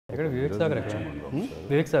ఇక్కడ వివేక్ సాగర్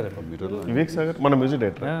వివేక్ సాగర్ వివేక్ సాగర్ మన music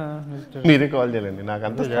director మీరే కాల్ చేయాలండి నాకు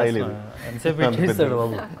అంత స్థాయి లేదు ఎంతసేపు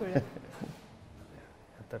బాబు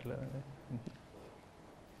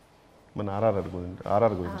మన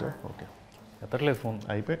ఆర్ఆర్ గురించి ఓకే ఎత్తట్లేదు ఫోన్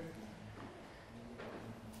అయిపోయి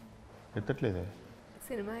ఎత్తట్లేదే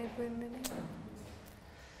సినిమా అయిపోయింది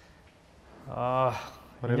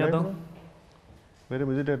వేరే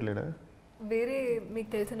మ్యూజిక్ డైరెక్టర్ లేడా వేరే మీకు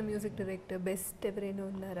తెలిసిన మ్యూజిక్ డైరెక్టర్ బెస్ట్ ఎవరైనా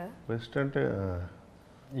ఉన్నారా బెస్ట్ అంటే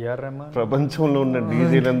ప్రపంచంలో ప్రపంచంలో ఉన్న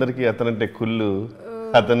డీజేలందరికీ అతనంటే కుళ్ళు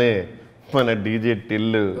అతనే మన DJ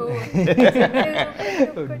Tillu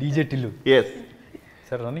DJ Tillu yes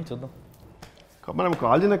సరే రన్నింగ్ చూద్దాం మనం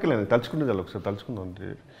కాల్ చేయనక్కర్లేదు తలుచుకుంటే చాలు ఒకసారి తలుచుకుందాం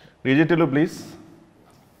డీజే టిల్లు ప్లీజ్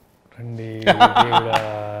రండి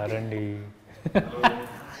రండి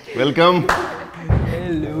వెల్కమ్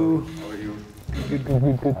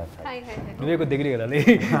నువ్వే కొద్ది దగ్గరికి వెళ్ళాలి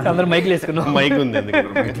అందరూ మైక్లు వేసుకున్నాం మైక్ ఉంది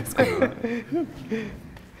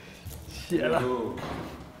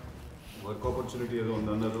వర్క్ ఆపర్చునిటీ ఏదో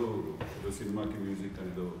ఉందన్నారు సినిమాకి మ్యూజిక్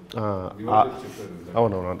అనేదో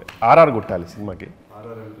అవునవును ఆర్ఆర్ కొట్టాలి సినిమాకి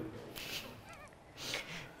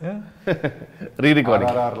రీ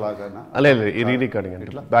రికార్డింగ్ లాగానా లేదు ఈ రీ రికార్డింగ్ అంటే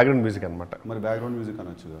బ్యాక్గ్రౌండ్ మ్యూజిక్ అనమాట మరి బ్యాక్గ్రౌండ్ మ్యూజిక్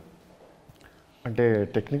అనొచ్చుగా అంటే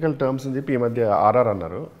టెక్నికల్ టర్మ్స్ అని చెప్పి ఈ మధ్య ఆర్ఆర్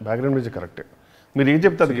అన్నారు బ్యాక్గ్రౌండ్ మ్యూజిక్ కరెక్ట్ మీరు ఏం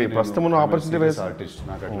చెప్తారు ప్రస్తుతం ఉన్న ఆపర్చునిటీ వైస్ ఆర్టిస్ట్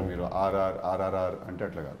నాకు అట్లా మీరు ఆర్ఆర్ఆర్ అంటే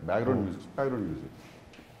అట్లా కాదు బ్యాక్గ్రౌండ్ మ్యూజిక్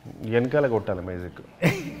వెనకాల కొట్టాలి మ్యూజిక్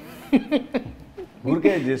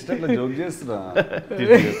ఊరికే జస్ట్ అట్లా జోక్ చేస్తున్నా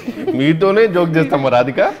మీతోనే జోక్ చేస్తాం మరి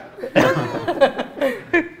Radhika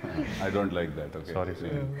I don't like that okay sorry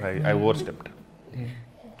I over stepped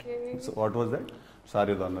so what was that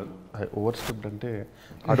sorry అన్నారు ఐ ఓవర్ స్టెప్డ్ అంటే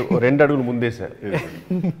రెండు అడుగులు ముందేసా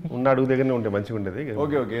ఉన్న అడుగు దగ్గరనే ఉంటే మంచిగా ఉండేది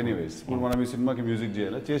ఓకే ఓకే ఎనీవేస్ ఇప్పుడు మనం ఈ సినిమాకి మ్యూజిక్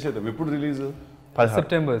చేయాలి చేసేద్దాం ఎప్పుడు రిలీజ్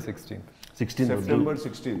సెప్టెంబర్ 16 సెప్టెంబర్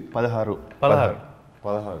 16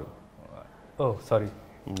 16 ఓ సారీ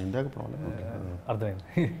ఇందాక ప్రాబ్లం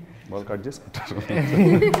అర్థమైంది వాళ్ళు కట్ చేసుకుంటారు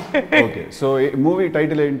ఓకే సో మూవీ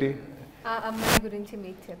టైటిల్ ఏంటి ఆ అమ్మాయి గురించి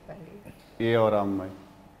మీకు చెప్పండి ఎవరు అమ్మాయి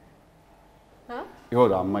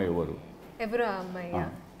ఎవరు అమ్మాయి ఎవరు ఎవరు ఆ అమ్మాయి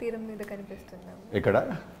తీరం మీద కనిపిస్తున్నాం ఎక్కడ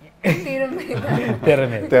తీరం మీద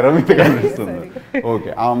తెర మీద కనిపిస్తుంది ఓకే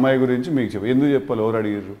ఆ అమ్మాయి గురించి మీకు చెప్పు ఎందుకు చెప్పాలి ఎవరు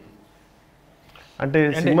అడిగారు అంటే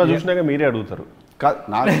సినిమా చూసినాక మీరే అడుగుతారు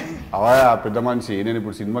నాకు అవా పెద్ద మనిషి నేను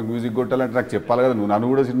ఇప్పుడు సినిమాకి మ్యూజిక్ కొట్టాలంటే నాకు చెప్పాలి కదా నువ్వు నన్ను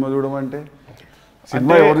కూడా సినిమా చూడమంటే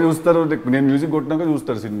సినిమా ఎవరు చూస్తారు నేను మ్యూజిక్ కొట్టినాక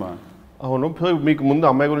చూస్తారు సినిమా అవును మీకు ముందు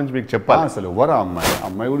అమ్మాయి గురించి మీకు చెప్పాలి అసలు ఎవరు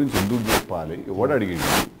అమ్మాయి గురించి ఎందుకు చెప్పాలి ఎవడు అడిగింది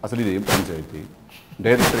అసలు ఇది ఏం పంచాయతీ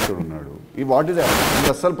డైరెక్టర్ ఇక్కడ ఉన్నాడు ఈ వాట్ ఈస్ ఇది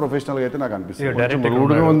అస్సలు ప్రొఫెషనల్గా అయితే నాకు అనిపిస్తుంది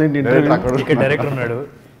డైరెక్టర్ ఉన్నాడు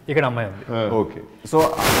ఇక్కడ అమ్మాయి ఉంది ఓకే సో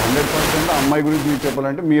 100% అమ్మాయి గురించి మీకు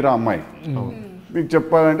చెప్పాలంటే మీరు ఆ అమ్మాయి మీకు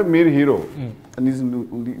చెప్పాలంటే మీరు హీరో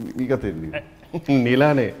నీకు తెలియదు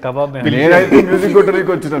నీలానే నేనైతే మ్యూజిక్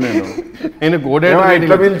కొట్టడానికి వచ్చిన నేను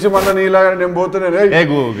ఇట్లా పిలిచి మన నీలాగా నేను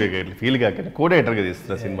పోతున్నాను ఫీల్ కాక కోడేటర్ గా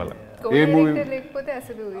తీస్తున్నా సినిమాలో ఏ మూవీ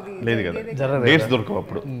లేదు కదా డేట్స్ దొరకవు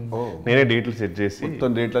అప్పుడు నేనే డేట్లు సెట్ చేసి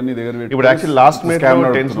మొత్తం డేట్లన్నీ దగ్గర ఇప్పుడు యాక్చువల్లీ లాస్ట్ మినిట్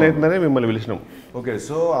టెన్షన్ అవుతుందనే మిమ్మల్ని పిలిచినాం ఓకే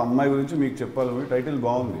సో అమ్మాయి గురించి మీకు చెప్పాలి టైటిల్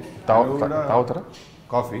బాగుంది తాగుతారా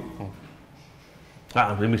coffee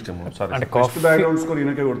sorry first background score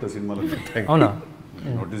ఈయనకే కొడతా సినిమాలో అవునా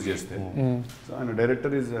నోటీస్ చేస్తే సో ఆయన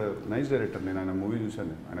డైరెక్టర్ ఈజ్ నైస్ డైరెక్టర్ నేను ఆయన మూవీ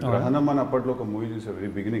చూశాను ఆయన గ్రహణం అని అప్పట్లో ఒక మూవీ చూసాను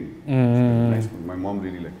very beginning my mom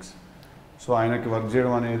really likes so ఆయనకి వర్క్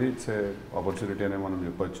చేయడం అనేది ఇట్స్ ఏ ఆపర్చునిటీ అనే మనం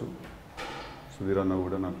చెప్పొచ్చు సుధీర్ అన్న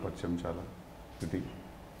కూడా నాకు పరిచయం చాలా ఇది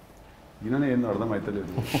ఈయననే ఏందో అర్థం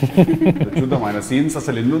అవుతలేదు చూద్దాం ఆయన సీన్స్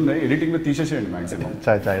అసలు ఎన్ని ఉన్నాయి ఎడిటింగ్లో తీసేసేయండి maximum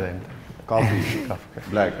coffee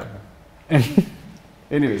black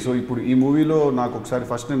anyway so ఇప్పుడు ఈ మూవీలో నాకు ఒకసారి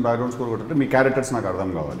ఫస్ట్ నేను బ్యాక్గ్రౌండ్ స్కోర్ కొట్టే మీ క్యారెక్టర్స్ నాకు అర్థం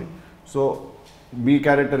కావాలి సో మీ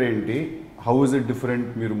క్యారెక్టర్ ఏంటి హౌ ఇస్ ఇట్ డిఫరెంట్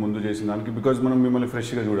మీరు ముందు చేసిన దానికి బికాజ్ మనం మిమ్మల్ని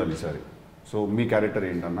ఫ్రెష్గా చూడాలి ఈసారి సో మీ క్యారెక్టర్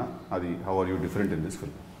ఏంటన్నా అది how are you different in this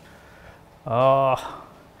film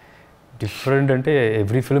different అంటే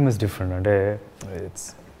ఎవ్రీ ఫిల్మ్ ఇస్ డిఫరెంట్ అంటే ఇట్స్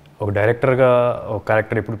ఒక డైరెక్టర్గా ఒక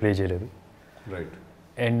క్యారెక్టర్ ఎప్పుడు ప్లే చేయలేదు రైట్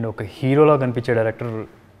అండ్ ఒక హీరోలా కనిపించే డైరెక్టర్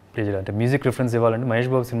ప్లే చేయాలి అంటే మ్యూజిక్ రిఫరెన్స్ ఇవ్వాలంటే మహేష్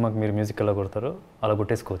బాబు సినిమాకి మీరు మ్యూజిక్ ఎలా కొడతారో అలా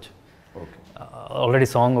కొట్టేసుకోవచ్చు ఆల్రెడీ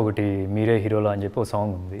సాంగ్ ఒకటి మీరే హీరోలా అని చెప్పి ఒక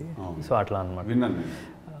సాంగ్ ఉంది సో అట్లా అనమాట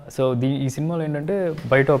సో ఈ సినిమాలో ఏంటంటే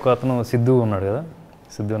బయట ఒక అతను సిద్ధు ఉన్నాడు కదా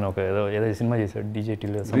సిద్ధు అని ఒక ఏదో సినిమా చేశాడు డీజే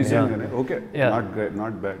టిల్లు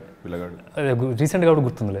అదే రీసెంట్గా కూడా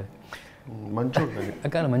గుర్తుందిలే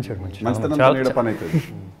కానీ మంచివాడు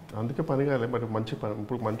అందుకే పని కాలే మరి మంచి పని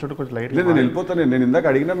ఇప్పుడు మంచోడు కొంచెం లైట్ నేను వెళ్ళిపోతాను నేను ఇందాక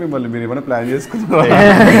అడిగినా మిమ్మల్ని మీరు ఏమైనా ప్లాన్ చేసుకున్నారా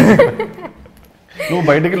నువ్వు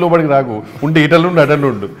బయటికి లోపలికి రాకు, ఉంటే ఇటల్ నుండి అటల్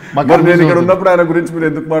ఉండు. మరి నేను ఇక్కడ ఉన్నప్పుడు ఆయన గురించి మీరు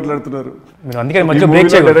ఎందుకు మాట్లాడుతున్నారు? మీరు అందుకే మధ్య బ్రేక్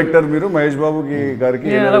చేయాలి. డైరెక్టర్ మీరు మహేష్ బాబుకి గారికి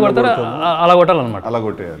అలా కొడతారా? అలా కొట్టాలన్నమాట. అలా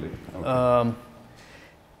కొట్టేయాలి.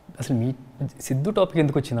 అసలు మీ సిద్ధు టాపిక్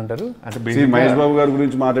ఎందుకు వచ్చిందంటారు? అంటే మహేష్ బాబు గారి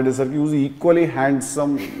గురించి మాట్లాడేసరికి యూజ్ ఈక్వల్లీ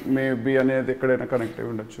హ్యాండ్సమ్ మేబీ అనేది ఎక్కడైనా కనెక్ట్ అయి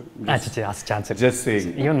ఉండొచ్చు. Just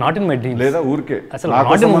saying, even not in my dream. లేదా ఊరికే అసలు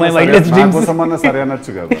not in my wildest dreams. కోసమన్నా సరే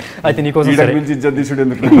అనొచ్చు కదా. అయితే నీకోసం సరే. గురించి ఇజ్జత్ తీసుడు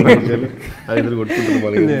ఎందుకు?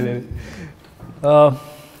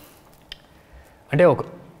 అంటే ఒక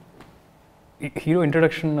హీరో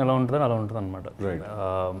ఇంట్రడక్షన్ ఎలా ఉంటుందో అలా ఉంటుంది అనమాట.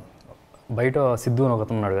 బయట సిద్ధు అని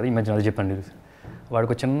ఒకతను ఉన్నాడు కదా, ఈ మధ్యన అది చెప్పండి.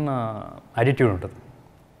 వాడికి ఒక చిన్న యాటిట్యూడ్ ఉంటుంది,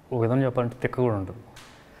 ఒక విధంగా చెప్పాలంటే తిక్క కూడా ఉంటుంది.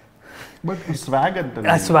 బట్ స్వాగ్ అంటే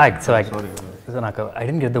స్వాగ్ సో నాకు I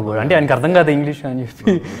didn't get the word, అంటే ఆయనకి అర్థం కాదు ఇంగ్లీష్ అని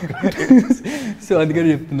చెప్పి, సో అందుకని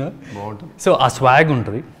చెప్తున్నా. సో ఆ స్వాగ్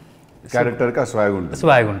ఉంటుంది, క్యారెక్టర్కి ఆ స్వాగ్ ఉంటుంది.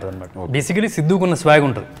 స్వాగ్ ఉంటుంది అనమాట. బేసికలీ సిద్ధుకున్న స్వాగ్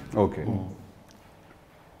ఉంటుంది. ఓకే,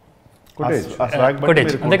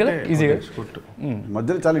 అంతే కదా, ఈజీగా.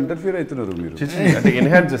 మధ్యలో చాలా ఇంటర్ఫియర్ అవుతున్నారు మీరు. అంటే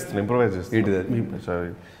ఎన్హాన్స్ చేస్తున్నారు, ఇంప్రూవైజ్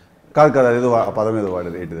చేస్తున్నారు. కాదు కాదు, అదేదో ఆ పదం ఏదో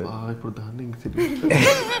వాడేది ఏంటిది? ఇప్పుడు దాన్ని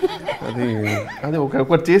అది అది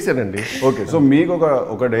ఒకటి చేశానండి. ఓకే, సో మీకు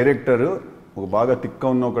ఒక డైరెక్టర్, ఒక బాగా తిక్క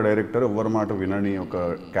ఉన్న ఒక డైరెక్టర్, ఎవరి మాట వినని ఒక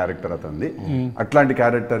క్యారెక్టర్ అతనిది. అట్లాంటి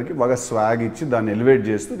క్యారెక్టర్కి బాగా స్వాగ్ ఇచ్చి దాన్ని ఎలివేట్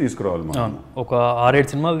చేస్తూ తీసుకురావాలి మనం. ఒక 6-7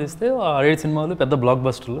 సినిమాలు తీస్తే 6-7 సినిమాలు పెద్ద బ్లాక్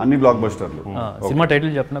బస్టర్లు, అన్ని బ్లాక్ బస్టర్లు. సినిమా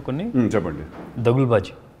టైటిల్ చెప్పిన కొన్ని చెప్పండి.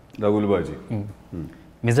 దగుల్బాజీ,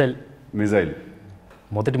 మిజైల్,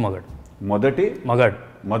 మొదటి మగాడు. ఓకే,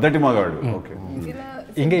 మొదటి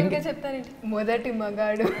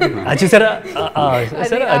మగాడు అది చూసారా?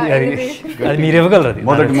 సరే, అది మీరు ఇవ్వగలరు. అది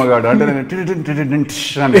మొదటి మగాడు అంటే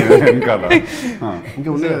ఇంకా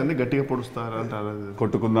ఉండేదండి, గట్టిగా పొడుస్తారు అంటారు,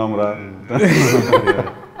 కొట్టుకుందాం రా.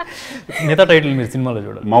 మిగతా టైటిల్ మీరు సినిమాలో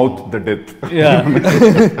చూడాలి. Mouth the death.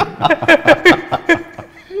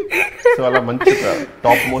 సో అలా మంచి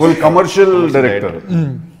top full commercial director.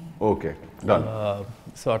 Okay,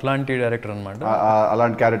 so అట్లాంటి డైరెక్టర్ అనమాట.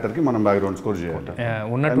 అలాంటి క్యారెక్టర్కి మనం బ్యాక్గ్రౌండ్ స్కోర్ చేయాలి.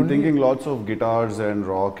 I'm thinking lots of guitars and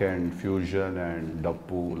rock and fusion and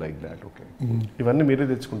డప్పు లైక్ దాట్. ఓకే, ఇవన్నీ మీరే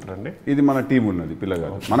తెచ్చుకుంటారండి? ఇది మన టీం ఉన్నది,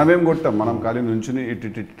 పిల్లగారు. మనమేం కొట్టాం, మనం ఖాళీ నుంచుని ఇట్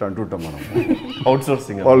అంటుంటాం. మనం అవుట్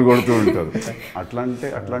సోర్సింగ్ వాళ్ళు కొడుతూ ఉంటారు. అట్లాంటి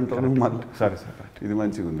సరే ఇది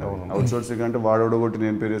మంచిగా ఉంది. అవుట్ సోర్సింగ్ అంటే వాడోడు కొట్టి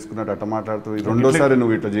నేను పేరు వేసుకున్నట్టు అట్ట మాట్లాడుతూ రెండోసారి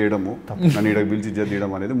నువ్వు ఇట్లా చేయడము, నన్ను ఇక్కడ పిలిచి ఇజ్జత్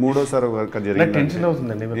తీయడం అనేది మూడోసారి జరిగింది. టెన్షన్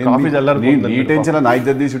అవుతుందండి. ఈ టెన్షన్ నా ఇజ్జత్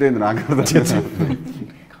తీసుడేంది నాకు అర్థం.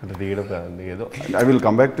 ఏదో I will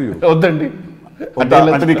come back to you. వద్దండి,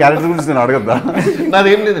 అంటే నీ క్యారెక్టర్ గురించి నేను అడగద్దా?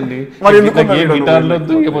 నాదేం లేదండి, మరి ఎందుకు గిటార్లు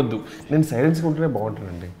వద్దు, ఏమొద్దు, నేను సైలెన్స్ ఉంటేనే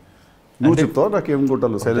బాగుంటానండి. నువ్వు చెప్తావు నాకేం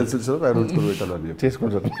కొట్టాలి, సైలెన్స్ పెట్టాలి అని చెప్పి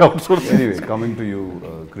చేసుకుంటాను. Coming to you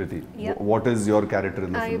Kriti, what is your character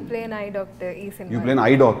in this film? I play an eye doctor ఈ cinema. You play an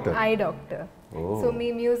eye doctor? Eye doctor. So me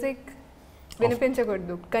music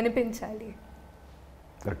వినిపించకూడదు, కనిపించాలి.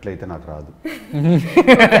 అట్లయితే నాకు రాదు.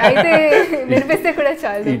 అయితే వినిపిస్తే కూడా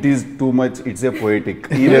చాలు. It is too much, it's a poetic.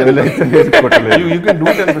 ఈ లెవెల్ అయితే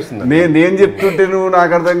నేను చెప్తుంటే నువ్వు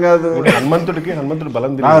నాకు అర్థం కాదు. హనుమంతుడు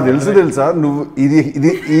బలం నాకు తెలుసా, నువ్వు ఇది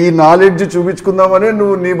ఈ నాలెడ్జ్ చూపించుకుందామనే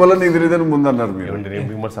నువ్వు నీ బలం నీకు తెలియదని ముందన్నారు మీరు.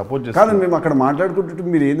 సపోర్ట్ కాదు, మేము అక్కడ మాట్లాడుకుంటుంటే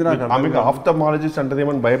మీరు ఏంది నాకు ఆఫ్థమాలజిస్ట్ అంటే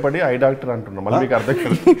ఏమని భయపడి ఐ డాక్టర్ అంటున్నాం. మళ్ళీ మీకు అర్థం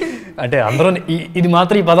కాదు. అంటే అందరూ ఇది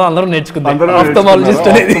మాత్రం ఈ పదం అందరూ నేర్చుకుంటారు.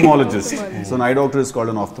 So an eye doctor is called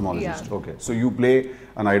an ophthalmologist. Yeah. Okay, so you play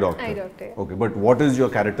an eye doctor. Okay, but what is your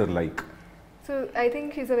character like? So I think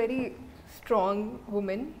she's a very strong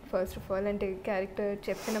woman, first of all, and a character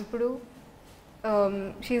cheppinappudu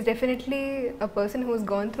she's definitely a person who's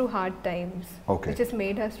gone through hard times, okay, which has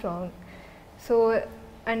made her strong. So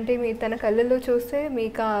ante mee tana kallalo chuste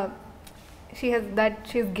meeka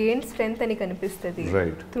she's gained strength ani kanipistadi,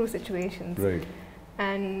 right, through situations, right,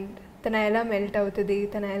 and తన ఎలా melt అవుతుంది,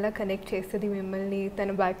 తన ఎలా connect చేస్తుంది మిమ్మల్ని,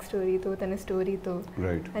 తన back స్టోరీతో, తన స్టోరీతో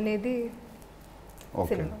అనేది.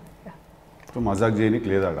 ఓకే, సో మజాక్ చేయనికి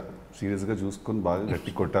లేదా, సీరియస్గా చూసుకొని బాగా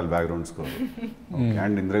గట్టి కొట్టాలి background score.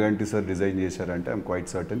 And Indraganti sir design చేశారంటే I'm quite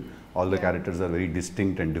certain all the characters are very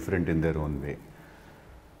distinct and different in their own way.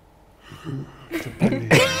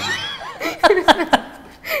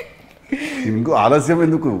 ఇంకో ఆలస్యం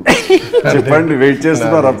ఎందుకు, చెప్పండి, వెయిట్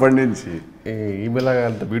చేస్తున్నారు అప్పటి నుంచి. ఈమెలాగా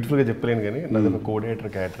అంత బ్యూటిఫుల్గా చెప్పలేను కానీ నాది ఒక కో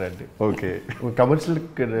డైరెక్టర్ క్యారెక్టర్ అండి. ఓకే, కమర్షియల్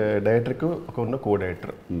డైరెక్టర్కి ఒక ఉన్న కో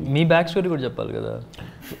డైరెక్టర్. మీ బ్యాక్ స్టోరీ కూడా చెప్పాలి కదా.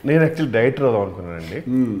 నేను యాక్చువల్లీ డైరెక్టర్ అవుదాం అనుకున్నానండి.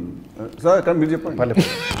 సార్ కానీ మీరు చెప్పండి.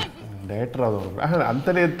 డైరెక్టర్ అవుదాం అంత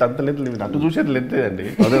లేదు అటు చూసేది లేదండి.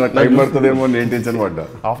 అదే నాకు టైం పడుతుందేమో నేను టెన్షన్ పడ్డా.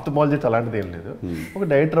 ఆఫ్థమాలజిస్ట్ అలాంటిది ఏం లేదు. ఒక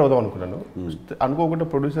డైరెక్టర్ అవుదాం అనుకున్నాను. అనుకోకుండా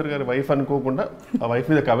ప్రొడ్యూసర్ గారి వైఫ్ అనుకోకుండా ఆ వైఫ్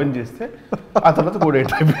మీద కమెంట్ చేస్తే ఆ తర్వాత కూడా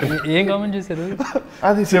ఏం కామెంట్ చేశారు?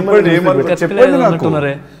 అది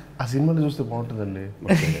చెప్పండి. ఆ సినిమాని చూస్తే బాగుంటుందండి.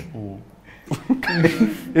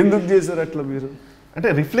 ఎందుకు చేశారు అట్లా మీరు? అంటే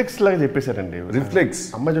రిఫ్లెక్స్ లాగా చెప్పేశారండి. రిఫ్లెక్స్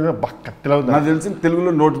అమ్మాయి చూడ బాగా కత్తిలా ఉంది. నాకు తెలిసి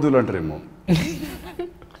తెలుగులో నోటుదూలు అంటారేమో.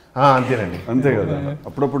 అంతేనండి. అంతే కదా,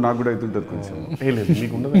 అప్పుడప్పుడు నాకు కూడా అవుతుంటుంది కొంచెం. లేదు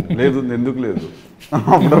మీకు ఉండదు. లేదు ఎందుకు లేదు,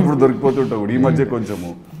 అప్పుడప్పుడు దొరికిపోతుంటావు. ఈ మధ్య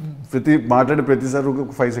కొంచెము మాట్లాడే ప్రతిసారి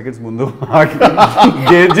ఒక 5 seconds ముందు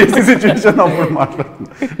గేట్ చేసే సిచ్యువేషన్ అప్పుడు మాట్లాడుతుంది.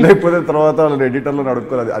 లేకపోతే తర్వాత వాళ్ళు ఎడిటర్లో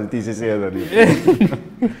అడుక్కోవాలి అది తీసేసేయాలని.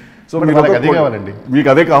 సో వాళ్ళకి అదే కావాలండి. మీకు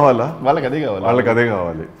అదే కావాలా? వాళ్ళకి అదే కావాలి. వాళ్ళకి అదే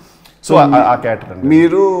కావాలి. సో ఆ క్యారెక్టర్ అండి.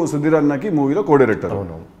 మీరు సుధీర్ అన్నకి మూవీలో కో డైరెక్టర్.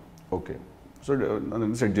 అవునవును. ఓకే. సో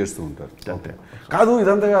సెట్ చేస్తూ ఉంటారు. అంతే. కాదు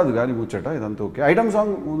ఇదంతా కాదు కానీ ముచ్చట ఇదంతా ఓకే. ఐటమ్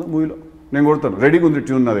సాంగ్ మూవీలో నేను కొడతాను, రెడీగా ఉంది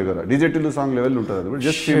ట్యూన్ నా దగ్గర. డీజే టిల్లు సాంగ్ లెవెల్ ఉంటుంది, అది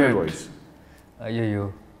జస్ట్ ఫీమేల్ వాయిస్. అయ్యో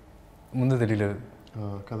ముందు తెలియలేదు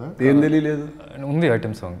కదా. ఏం తెలియలేదు? ఉంది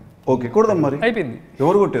ఐటమ్ సాంగ్. ఓకే కొడదాం. మరి అయిపోయింది.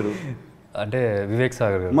 ఎవరు కొట్టారు? అంటే వివేక్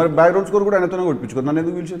సాగర్ గారు. మరి బ్యాక్గ్రౌండ్ స్కోర్ కూడా ఆయనతోనే కొట్టించుకోరు, నన్ను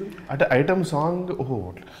ఎందుకు పిలిచారు? అంటే ఐటమ్ సాంగ్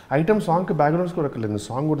ఐటమ్ సాంగ్కి బ్యాక్గ్రౌండ్ స్కోర్ అక్కర్లేదు,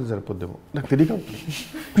 సాంగ్ కూడా సరిపోద్దేమో నాకు తెలియక.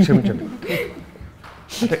 క్షమించండి.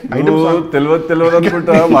 తెలియదు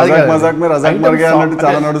అనుకుంటా. మజాక్ మీద రజాక్ మర్గే అన్నట్టు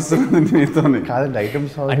చాలా నడుస్తుంది మీతో. కాదండి ఐటమ్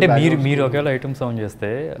సాంగ్ అంటే మీరు ఒకవేళ ఐటమ్ సాంగ్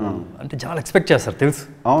చేస్తే అంటే చాలా ఎక్స్పెక్ట్ చేస్తారు తెలుసు.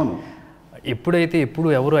 అవును. ఎప్పుడు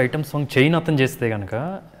ఎవరు ఐటమ్ సాంగ్ చేయని అతను చేస్తే కనుక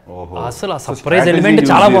అసలు ఆ సర్ప్రైజ్ ఎలిమెంట్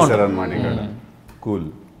చాలా బాగుంటుంది అన్నమాట ఇక్కడ. కూల్.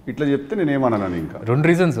 ఇట్లా చెప్తే నేను ఏమన్నాను ఇంకా 2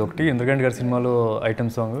 reasons. ఒకటి ఇంద్రగంటి గారి సినిమాలో ఐటమ్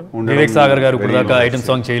సాంగ్, వివేక్ సాగర్ గారు ఇప్పుడు దాకా ఐటమ్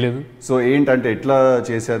సాంగ్ చేయలేదు. సో ఏంటంటే ఎట్లా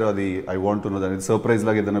చేశారు అది ఐ వాంట్ టు నో. అనేది సర్ప్రైజ్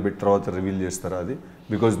లాగా ఏదైనా పెట్టి తర్వాత రివీల్ చేస్తారా అది?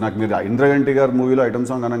 బికాజ్ నాకు మీరు ఇంద్రగంటి గారి మూవీలో ఐటమ్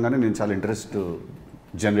సాంగ్ అనగానే నేను చాలా ఇంట్రెస్ట్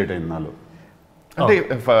జనరేట్ అయింది నాలో. అంటే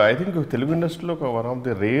ఐ థింక్ తెలుగు ఇండస్ట్రీలో ఒక వన్ ఆఫ్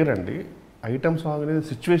ది రేర్ అండి ఐటమ్ సాంగ్ అనేది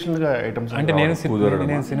సిచ్యువేషనల్గా ఐటమ్ సాంగ్. అంటే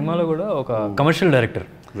నేను సినిమాలో కూడా ఒక కమర్షియల్ డైరెక్టర్.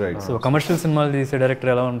 సో కమర్షియల్ సినిమాలు తీసే డైరెక్టర్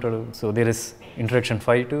ఎలా ఉంటాడు? So there is introduction,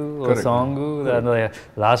 fight, song,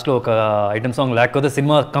 లాస్ట్లో ఒక ఐటమ్ సాంగ్ లేకపోతే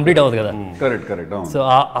సినిమా కంప్లీట్ అవ్వదు కదా. కరెక్ట్. సో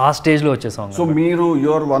ఆ స్టేజ్లో వచ్చే సాంగ్. సో మీరు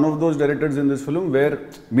you're one of those directors in this film where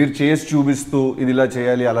మీరు చేసి చూపిస్తూ ఇది ఇలా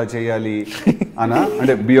చేయాలి అలా చేయాలి అనా?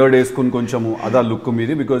 అంటే బియర్డ్ వేసుకుని కొంచెము అదా లుక్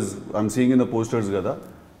మీది. Because I'm seeing in the posters కదా,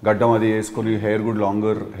 గడ్డం అది వేసుకుని హెయిర్ గుడ్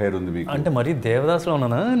లాంగర్ హెయిర్ ఉంది మీకు. అంటే మరి దేవదాస్లో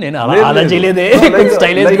ఉన్నానా నేను? అలా చేయలేదే.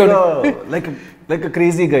 Like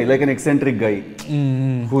crazy guy, like an eccentric guy.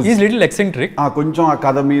 Is little eccentric. కొంచెం ఆ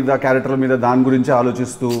కథ మీద క్యారెక్టర్ మీద దాని గురించి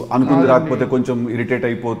ఆలోచిస్తూ అనుకుంది రాకపోతే కొంచెం ఇరిటేట్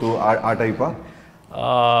అయిపోతూ ఆ టైపా?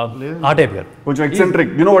 ఆ టైప్ గారు కొంచెం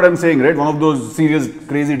eccentric. You know what I am saying right? One of those serious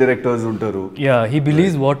crazy directors ఉంటారు. Yeah, he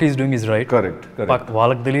believes what is doing is right. Correct.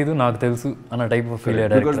 వాళ్ళకి తెలియదు నాకు తెలుసు అన్న టైప్ ఆఫ్ ఫీల్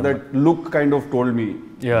అయ్యాడు. Because that look kind of told me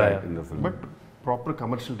in the film. But proper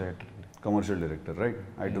commercial director. Commercial director right.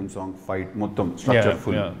 Item song, fight మొత్తం structure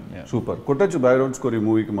full super. కొట్టచ్చు background score ఈ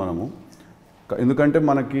మూవీకి మనము. ఎందుకంటే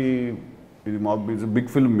మనకి ఇది బిగ్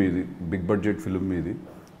ఫిల్మ్ మీది, బిగ్ బడ్జెట్ ఫిల్మ్ మీది.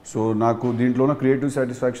 సో నాకు దీంట్లోనే క్రియేటివ్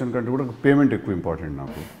సాటిస్ఫాక్షన్ కంటే కూడా పేమెంట్ ఎక్కువ ఇంపార్టెంట్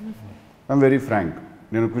నాకు. I'm very Frank.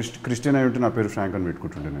 నేను క్రిస్టియన్ అయి ఉంటే నా పేరు ఫ్రాంక్ అని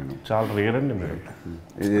పెట్టుకుంటుంటే నేను. చాలా రేర్ అండి మీరు.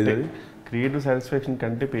 ఏది క్రియేటివ్ సాటిస్ఫాక్షన్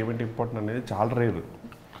కంటే పేమెంట్ ఇంపార్టెంట్ అనేది చాలా రేరు.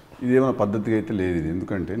 ఇదేమైనా పద్ధతిగా అయితే లేదు ఇది.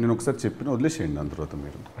 ఎందుకంటే నేను ఒకసారి చెప్పిన వదిలేసేయండి దాని తర్వాత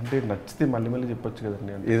మీరు. అంటే నచ్చితే మళ్ళీ చెప్పొచ్చు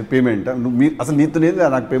కదండి. ఏది పేమెంట్? అసలు నీతో లేదు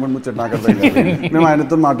నాకు పేమెంట్ ముచ్చట నాకు అర్థం కాదు. మేము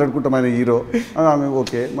ఆయనతో మాట్లాడుకుంటాం, ఆయన హీరో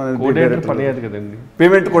ఓకే మన పని అది కదండి.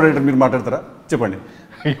 పేమెంట్ కోఆర్డినేటర్ మీరు మాట్లాడతారా చెప్పండి?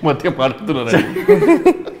 ఈ మధ్య మాట్లాడుతున్నారు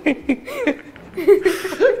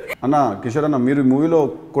అన్న. కిషోర్ అన్న, మీరు మూవీలో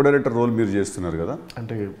కో డైరెక్టర్ రోల్ మీరు చేస్తున్నారు కదా.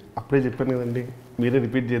 అంటే అప్పుడే చెప్పాను కదండి, మీరే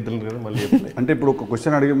రిపీట్ చేద్దాం కదా మళ్ళీ. అంటే ఇప్పుడు ఒక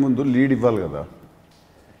క్వశ్చన్ అడిగే ముందు లీడ్ ఇవ్వాలి కదా.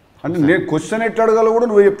 అంటే నేను క్వశ్చన్ ఎట్లా అడగాలో కూడా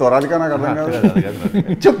నువ్వు చెప్తావు. రాజకీయ నాకు అర్థం కాదు.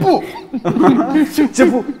 చెప్పు.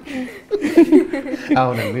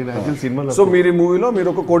 అవునండి సినిమాలో. సో మీరు ఈ మూవీలో మీరు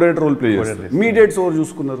ఒక కో డైరెక్టర్ రోల్ ప్లే చేస్తారు. మీ డేట్స్ ఎవరు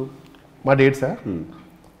చూసుకున్నారు? మా డేట్సా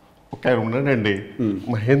ఒక ఆయన ఉన్నాడండి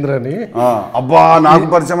మహేంద్ర అని. అబ్బా నాకు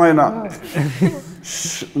పరిచయం అయినా.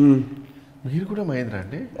 మీరు కూడా మహేంద్ర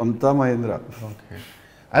అండి? అంతా మహేంద్ర. ఓకే.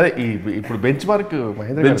 అదే ఇప్పుడు bench mark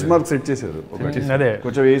Mahindra bench mark set చేశారు.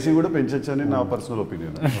 కొంచెం ఏసీ కూడా పెంచొచ్చు అని నా పర్సనల్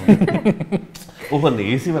ఒపీనియన్.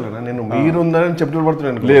 ఏసీ వలన నేను మీరు ఉందని చెప్పులు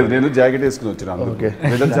పడుతున్నాను. లేదు, నేను జాకెట్ వేసుకుని వచ్చిన.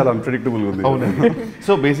 వెదర్ చాలా అన్ప్రెడిక్టబుల్ ఉంది.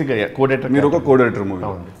 సో బేసిక్గా కో డైరెక్టర్, మీరు ఒక co director movie.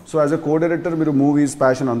 So as a co director మీరు మూవీస్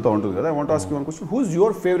ప్యాషన్ అంతా ఉంటుంది కదా. I want ask you one question. Who is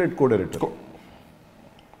your favourite co director?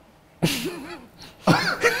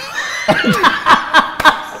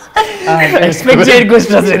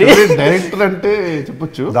 Director అంటే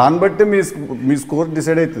చెప్పొచ్చు, దాన్ని బట్టి మీ స్కోర్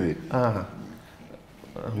డిసైడ్ అవుతుంది.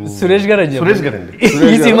 సురేష్ గారు అని సురేష్ గారండి.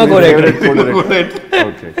 ఈ సినిమా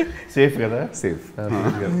ఓకే, సేఫ్ కదా. సేఫ్.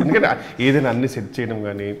 ఎందుకంటే ఏదైనా అన్ని సెట్ చేయడం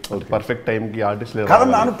కానీ పర్ఫెక్ట్ టైంకి ఆర్టిస్ట్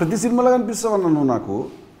కాదన్నా నాన్న ప్రతి సినిమాలో కనిపిస్తావన్నా నువ్వు నాకు.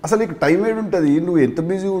 అసలు నీకు టైం ఏమి ఉంటుంది, నువ్వు ఎంత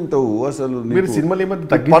బిజీ ఉంటావు అసలు. మీరు సినిమాలు ఏమో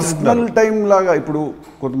పర్సనల్ టైం లాగా ఇప్పుడు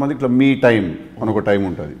కొంతమంది ఇట్లా మీ టైం అని ఒక టైం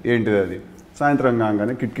ఉంటుంది. ఏంటిది అది? సాయంత్రం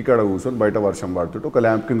కాగానే కిటికీ కాడ కూర్చొని బయట వర్షం పడుతుంటే ఒక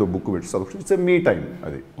ల్యాంప్ కింద బుక్ పెట్టి చదువు. ఇట్స్ మీ టైం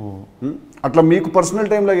అది. అట్లా మీకు పర్సనల్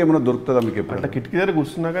టైం లాగా ఏమైనా దొరుకుతుందా మీకు? అట్లా కిటికీ దగ్గర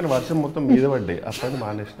కూర్చున్నా కానీ వర్షం మొత్తం మీద పడ్డాయి. అప్పుడు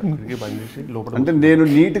మానేసిన కిటికీ బంద్ చేసి లోపల. అంటే నేను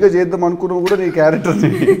నీట్గా చేద్దాం అనుకున్నావు కూడా నీ క్యారెక్టర్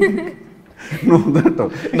నువ్వు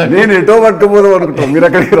నేను ఎటో పట్టుకుపోదాం అనుకుంటావు, మీరు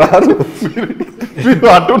అక్కడికి రారు. మీరు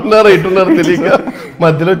అటున్నారా ఇటున్నారా తెలియక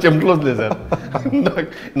మధ్యలో చెమటలు వస్తుంది సార్.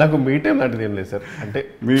 నాకు మీ టైం లాంటిది ఏం లేదు సార్. అంటే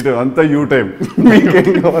మీ టైం అంతా యూ టైం, మీకేం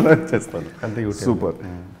కావాలని చేస్తాను అంతే. You super.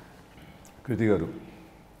 కృతి గారు,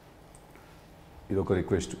 ఇది ఒక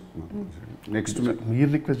రిక్వెస్ట్. నెక్స్ట్ మీరు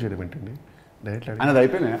రిక్వెస్ట్ చేయడం ఏంటండి? డైరెక్ట్ అనేది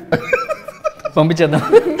అయిపోయినా పంపించేద్దాం.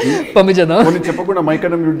 కొన్ని చెప్పకుండా మైక్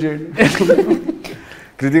అన్న మ్యూట్ చేయండి.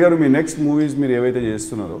 కృతి గారు, మీ నెక్స్ట్ మూవీస్ మీరు ఏవైతే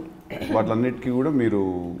చేస్తున్నారో వాటిలన్నిటికీ కూడా మీరు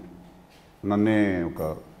నన్నే ఒక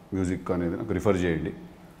మ్యూజిక్ అనేది నాకు రిఫర్ చేయండి.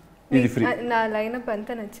 ఇది ఫ్రీ. నా లైనప్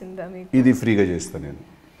అంతా నచ్చిందా మీకు? ఇది ఫ్రీగా చేస్తాను నేను.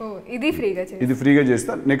 ఇది ఫ్రీగా చేస్తాను. ఇది ఫ్రీగా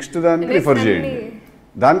చేస్తా. నెక్స్ట్ దానికి రిఫర్ చేయండి.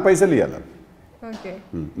 దాని పైసలు ఇవ్వాలి. ఓకే.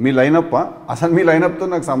 మీ లైనప్ అసలు మీ లైనప్తో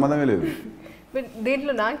నాకు సంబంధమే లేదు.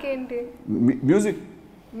 దీంట్లో నాకేంటి? మ్యూజిక్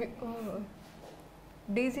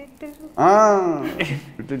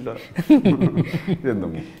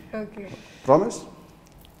చేద్దాము. ప్రామిస్.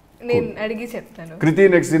 నేను అడిగి చెప్తాను. కృతి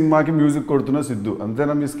నెక్స్ట్ సినిమాకి మ్యూజిక్ కొడుతున్న సిద్ధు,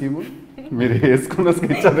 అంతేనా మీ స్కీము? మీరు వేసుకున్న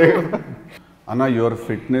స్కెచ్ అదే అన్న. Your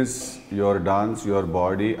fitness, your dance, your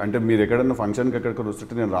body, అంటే మీరు ఎక్కడన్నా ఫంక్షన్కి ఎక్కడిక్కడ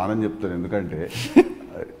వస్తుంటే నేను రానని చెప్తాను. ఎందుకంటే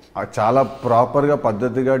చాలా ప్రాపర్గా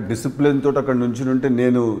పద్ధతిగా డిసిప్లిన్ తోటి అక్కడ నుంచి ఉంటే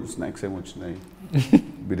నేను స్నాక్స్ ఏమొచ్చినాయి,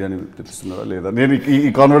 బిర్యానీ తెప్పిస్తున్నారా లేదా, నేను ఈ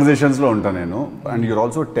కాన్వర్జేషన్స్లో ఉంటాను నేను. And your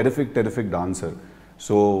also terrific dancer.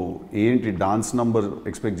 So ఏంటి డాన్స్ నంబర్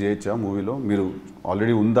ఎక్స్పెక్ట్ చేయొచ్చా మూవీలో? మీరు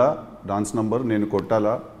ఆల్రెడీ ఉందా డాన్స్ నంబర్? నేను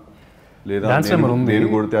కొట్టాలా లేదా నేను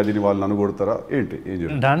కొడితే అది వాళ్ళు నన్ను కొడతారా ఏంటి? ఏం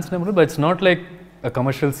చెప్పారు dance number? But it's not like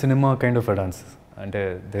commercial cinema kind of a dance. అంటే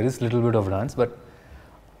there is little bit of dance, but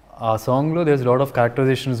ఆ సాంగ్లో there is lot of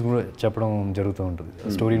characterisations కూడా చెప్పడం జరుగుతూ ఉంటుంది.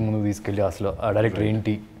 స్టోరీని ముందుకు తీసుకెళ్ళి అసలు ఆ డైరెక్టర్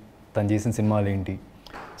ఏంటి, తను చేసిన సినిమాలు ఏంటి,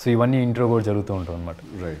 సో ఇవన్నీ ఇంట్రో కూడా జరుగుతూ ఉంటుంది అనమాట.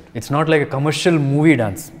 Right. It's not like a commercial movie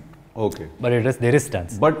dance. Okay. But there is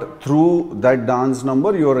dance. But through that dance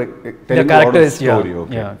number, you are telling the character a lot of story. Yeah,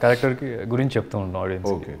 okay. Yeah, character ki gurinchi cheptu unna audience.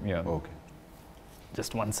 Okay. Yeah. Okay.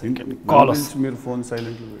 Just one second. Call us. Your phone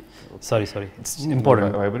silently. Sorry. It's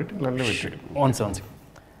important. Vibrate nalli vettu. One second.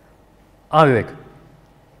 Vivek.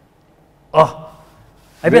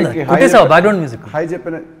 అయిపోయిందా? కొట్టేసావా background music? Hi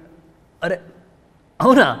చెప్పాను. అరే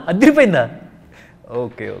అవునా, అదిరిపోయిందా?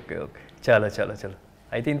 Okay. చాలా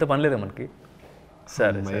అయితే ఇంత పని లేదా మనకి?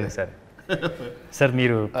 సరే సార్,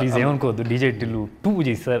 మీరు ప్లీజ్ ఏమనుకోవద్దు. డీజే టిల్లు 2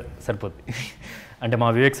 చేసి సార్ సరిపోద్ది. అంటే మా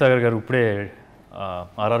వివేక్ సాగర్ గారు ఇప్పుడే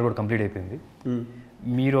ఆర్ఆర్ కూడా కంప్లీట్ అయిపోయింది.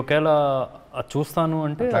 మీరు ఒకవేళ చూస్తాను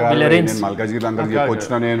అంటే మల్కాజ్గిరి అందరికి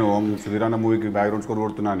వచ్చిన నేను సుధీరాన్న మూవీకి బ్యాక్గ్రౌండ్ స్కోర్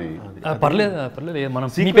కొడుతున్నాను. పర్లేదు మనం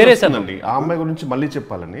మీ పేరు వేసానండి. ఆ అమ్మాయి గురించి మళ్ళీ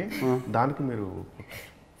చెప్పాలని దానికి మీరు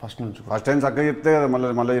ఫస్ట్ టైం చక్కగా చెప్తే కదా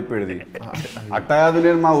మళ్ళీ చెప్పేది. అట్టా కాదు,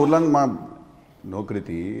 నేను మా ఊర్లో no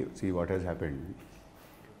Kriti, see what has happened.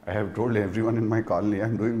 I have told everyone in my colony I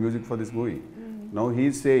am doing music for this movie. Now he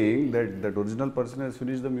is saying that original person has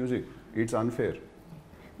finished the music. It's unfair.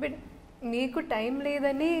 But నీకు time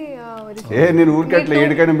లేదని నేను ఊరికి అట్లా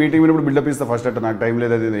ఏడికైనా meeting విన్నప్పుడు buildup ఇస్తా first. అట్లా నాకు time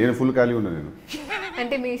లేదు, అది నేను ఫుల్ ఖాళీ ఉన్నా. నేను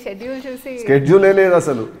అంటే మీ షెడ్యూల్ చూసి షెడ్యూలే లేదు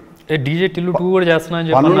అసలు. డీజే టిల్లు 2 కూడా చేస్తున్నా అని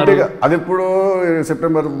చెప్పి అది ఎప్పుడు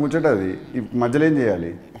సెప్టెంబర్ ముచ్చట, అది మధ్యలో ఏం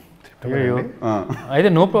చేయాలి? అయితే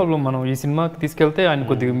నో ప్రాబ్లం, మనం ఈ సినిమాకి తీసుకెళ్తే ఆయన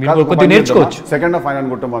కొద్దిగా నేర్చుకోవచ్చు. సెకండ్ హాఫ్ ఆయన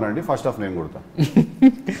కొట్టమానండి, ఫస్ట్ హాఫ్ నేను కొడతా.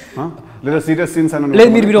 లేదా సీరియస్ సీన్స్ అని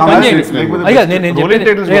లేదు, మీరు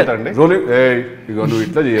నువ్వు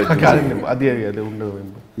ఇట్లా చేయొచ్చు. అది ఉండదు,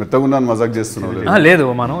 మెత్తగా ఉన్నాను మజాక్ చేస్తున్నావు. లేదు,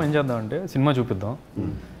 మనం ఏం చేద్దామంటే సినిమా చూపిద్దాం,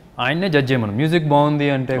 ఆయన్నే జడ్జ్ చేయమను. మ్యూజిక్ బాగుంది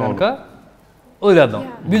అంటే కనుక వదిలేద్దాం,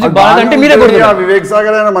 మ్యూజిక్ బాగుందంటే మీరే కొడతారు. వివేక్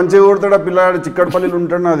సాగర్ ఆయన మంచిగా కొడతాడు, పిల్లాడు చిక్కడపల్లిలో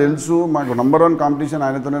ఉంటాడు, నాకు తెలుసు. మాకు నంబర్ 1 కాంపిటీషన్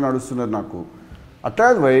ఆయనతోనే నడుస్తున్నారు. నాకు అట్లా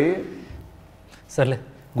పోయి సర్లే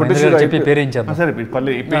చెప్పి పేరేంచేద్దాం.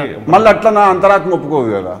 మళ్ళీ అట్లా నా అంతరాత్మ ఒప్పుకోదు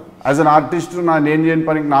కదా. యాజ్ అన్ ఆర్టిస్ట్ నేను చేయని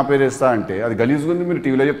పనికి నా పేరేస్తా అంటే అది గలీజ్గా ఉంది. మీరు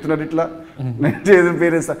టీవీలో చెప్తున్నారు ఇట్లా, నేను ఏదో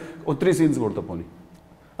పేరేస్తా. 3 సీన్స్ కొడతా పోనీ.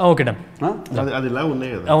 Okay done. అది ఇలా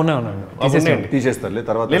ఉన్నాయి కదా. అవునా తీసేస్తారులే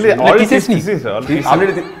తర్వాత.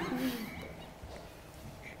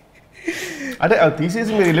 అంటే అది తీసేసి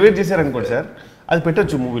మీరు ఎలివేట్ చేశారనుకోండి సార్, అది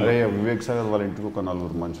పెట్టచ్చు మూవీలో. వివేక్ సాగర్ వాళ్ళ ఇంటికి ఒక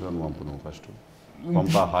 4 మనుషులను పంపు నువ్వు ఫస్ట్.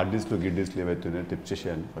 పంప హార్డ్ డిస్క్లు గిడ్ డిస్క్లు ఏవైతే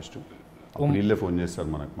తెచ్చేసేయాలి ఫస్ట్, అప్పుడు వీళ్ళే ఫోన్ చేస్తారు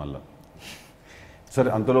మనకు మళ్ళీ. సరే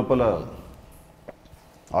అంత లోపల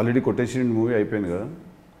ఆల్రెడీ కొటేషన్ మూవీ అయిపోయింది కదా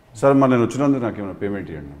సార్, మరి నేను వచ్చినందుకు నాకు ఏమైనా పేమెంట్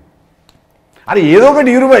ఇవ్వండి. అరే ఏదో ఒకటి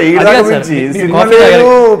ఇరుబాయి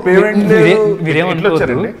పేమెంట్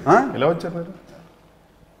ఎలా వచ్చారు మీరు?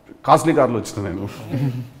 కాస్ట్లీ కార్లో వచ్చిన నేను.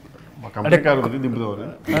 మా కంపెనీ కార్ ఉంది దింపుదామని.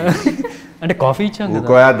 అంటే కాఫీ ఇచ్చాను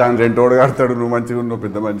ఇంకో దాని రెంటోడు కడతాడు, నువ్వు మంచిగా ఉన్నావు,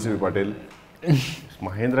 పెద్ద మనిషి పటేల్.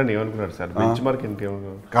 మహేంద్రని ఏమనుకున్నాడు సార్? బెంచ్ మార్క్ ఏంటి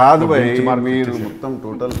కాదు భయ్, మీరు మొత్తం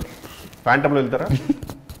టోటల్ ఫ్యాంటమ్లో వెళ్తారా?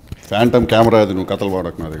 ఫ్యాంటమ్ కెమెరా అది, నువ్వు కథలు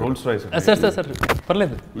పాడకు నాది. Rolls Royce sir sir sir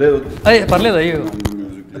పర్లేదు, లేదు అయ్యో పర్లేదు, అయ్యో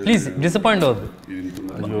ప్లీజ్ డిసప్పాయింట్ అవ్వద్దు.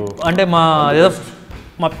 అంటే మా ఏదో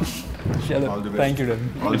మా thank you.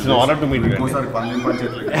 It's honour to meet.